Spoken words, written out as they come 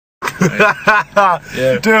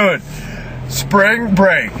Yeah. Dude, spring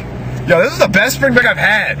break. Yo, this is the best spring break I've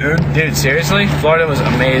had, dude. Dude, seriously? Florida was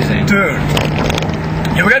amazing. Dude.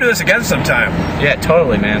 Yeah, we gotta do this again sometime. Yeah,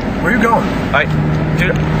 totally, man. Where are you going?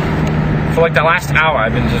 Dude, for like the last hour,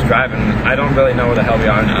 I've been just driving. I don't really know where the hell we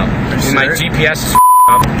are now. My GPS is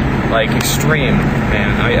up, like extreme, man.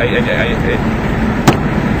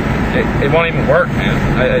 It won't even work, man.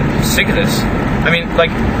 I'm sick of this. I mean, like,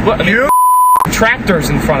 what? I mean, tractors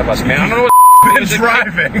in front of us, man. I don't know what. Been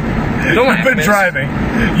driving.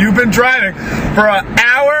 You've been driving for an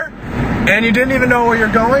hour, and you didn't even know where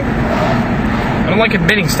you're going. I don't like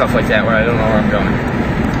admitting stuff like that where I don't know where I'm going.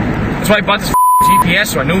 That's why I bought this GPS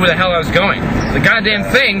so I knew where the hell I was going. The goddamn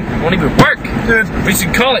thing won't even work. Dude, we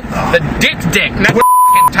should call it the Dick, not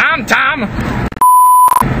Tom.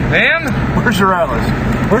 Man, where's your atlas?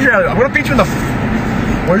 Where's your atlas? I'm gonna beat you in the.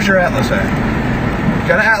 Where's your atlas at?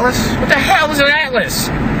 Got an atlas? What the hell is an atlas?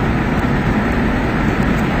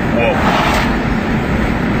 Whoa.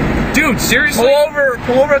 Dude, seriously?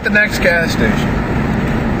 Pull over at the next gas station.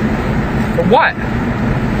 For what?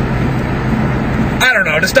 I don't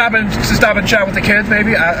know. To stop and chat with the kids,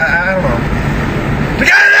 maybe. I don't know. We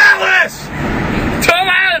got an atlas! Don't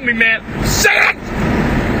lie to me, man. Say it!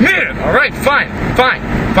 Man. All right, fine.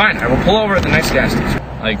 I will pull over at the next gas station.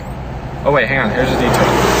 Like, oh wait, hang on. Here's a detour.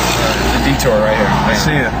 The detour right here. I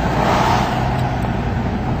see it.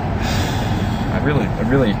 I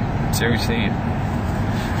really, seriously.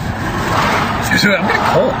 Dude, I'm getting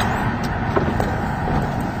cold.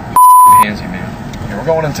 Handsy, man. Yeah, we're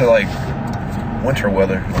going into like winter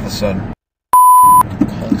weather all of a sudden.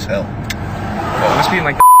 Cold as hell. Well, it must be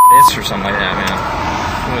like this or something like that, man.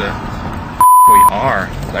 Who the we are.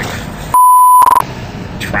 Like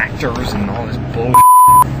tractors and all this bullshit.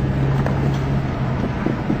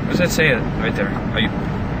 What does that say right there? Are you?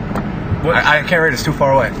 What? I can't read. It's too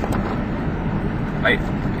far away.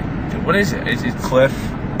 What is it? Is it cliff?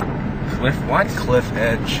 Cliff what? Cliff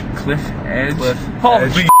edge. Cliff edge? Cliff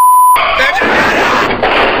edge.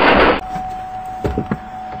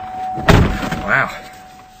 Wow.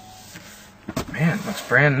 Man, looks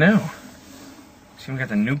brand new. It's even got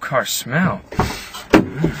the new car smell.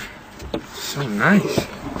 So nice.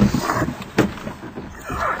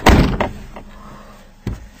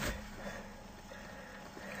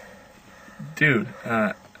 Dude,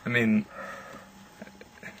 I mean,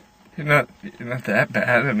 you're not that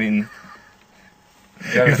bad. I mean,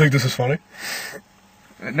 you think this is funny?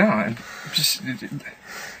 No, I'm just it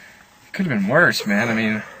could have been worse, man. I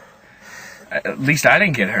mean, at least I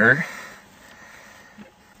didn't get hurt.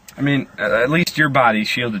 I mean, at least your body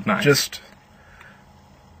shielded mine. Just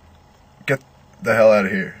get the hell out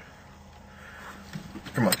of here.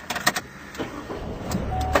 Come on.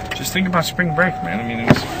 Just think about spring break, man. I mean, it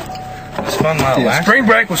was fun while it lasted. Spring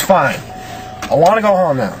break was fine. I want to go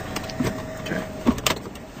home now. Okay.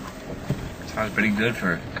 Sounds pretty good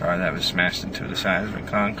for a car that was smashed into the side of a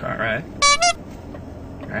con car, right?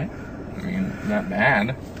 Right? I mean, not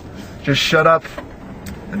bad. Just shut up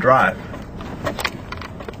and drive.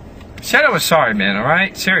 Said I was sorry, man,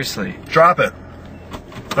 alright? Seriously. Drop it.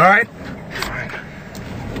 Alright? Fine.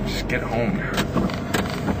 Just get home now.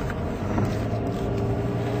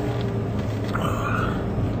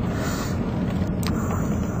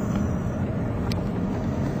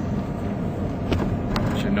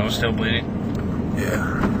 Is your nose still bleeding?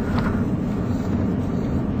 Yeah.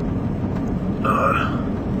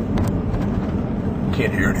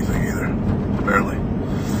 Can't hear anything either. Barely.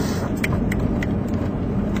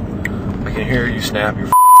 I can hear you snap your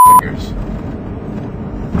fingers.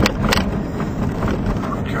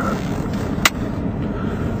 God.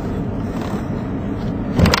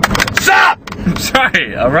 Stop!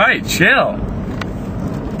 Sorry. All right, chill.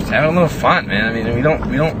 Just having a little fun, man. I mean, we don't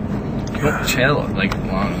chill like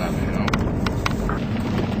long enough, you know.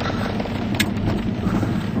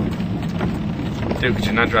 Dude, could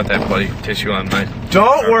you not drop that bloody tissue on my...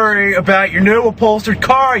 Don't worry about your new upholstered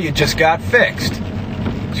car you just got fixed.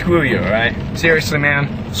 Screw you, alright? Seriously,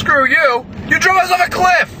 man. Screw you! You drove us off a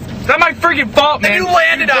cliff! It's not my freaking fault, man. And you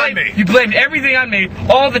landed on me! You blamed everything on me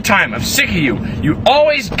all the time. I'm sick of you. You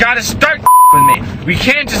always gotta start with me. We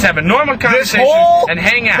can't just have a normal conversation and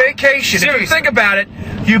hang out. Vacation, seriously. if you think about it,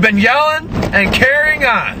 you've been yelling and carrying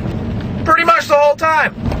on. Pretty much the whole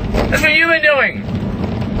time. That's what you've been doing.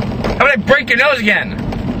 How about I break your nose again?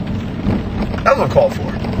 That was uncalled for.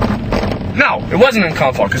 No, it wasn't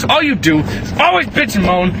uncalled for, because all you do is always bitch and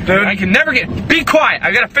moan. Dude. I can never get... Be quiet.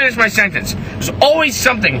 I gotta finish my sentence. There's always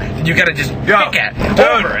something that you gotta just pick at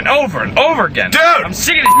over and over and over again. Dude! I'm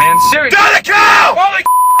sick of this, man. Seriously. Down the cow! Holy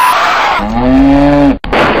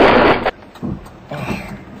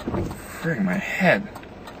Frig, my head.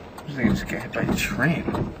 I think I just got hit by a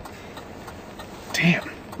train. Damn.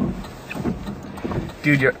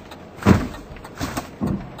 Dude, you're...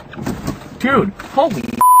 Dude, holy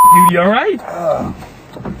dude, you alright?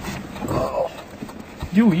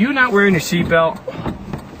 Dude, you not wearing your seatbelt?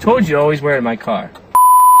 Told you to always wear it in my car.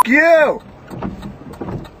 You!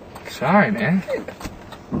 Sorry, man.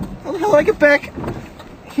 How the hell do I get back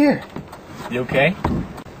here? You okay?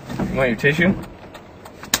 You want your tissue?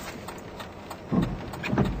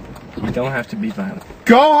 You don't have to be violent.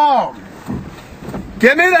 Go home!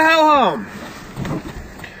 Get me the hell home!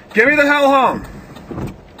 Get me the hell home!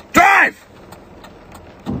 Drive!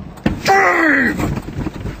 Drive!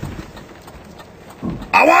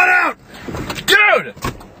 I want out! Dude!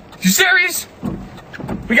 You serious?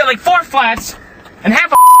 We got like 4 flats and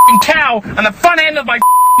half a f***ing cow on the front end of my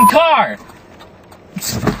f***ing car! I'm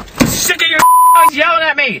sick of your always yelling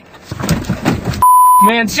at me!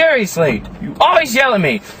 Man, seriously! You always yell at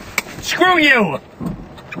me! Screw you!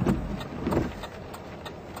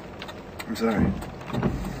 I'm sorry.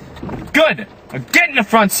 Good! Now get in the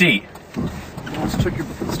front seat! Let's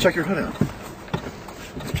check your hood out.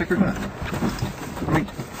 Let's check your hood out.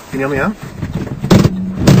 Can you help me out?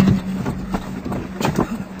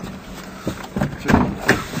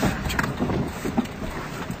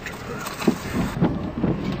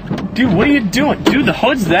 Dude, what are you doing? Dude, the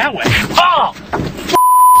hood's that way. Oh!